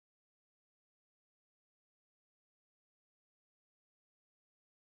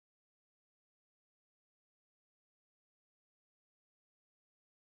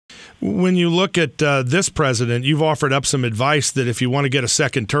When you look at this president, you've offered up some advice that if you want to get a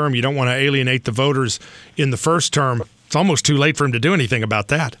second term, you don't want to alienate the voters in the first term. It's almost too late for him to do anything about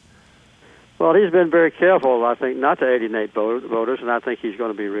that. Well, he's been very careful, I think, not to alienate voters, and I think he's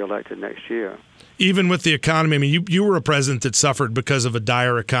going to be reelected next year. Even with the economy, I mean, you were a president that suffered because of a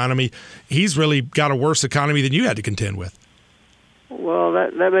dire economy. He's really got a worse economy than you had to contend with. Well,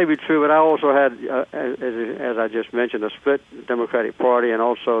 that may be true, but I also had, as I just mentioned, a split Democratic Party, and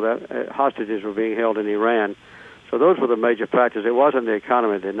also that hostages were being held in Iran. So those were the major factors. It wasn't the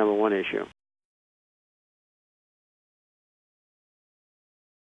economy, the number one issue.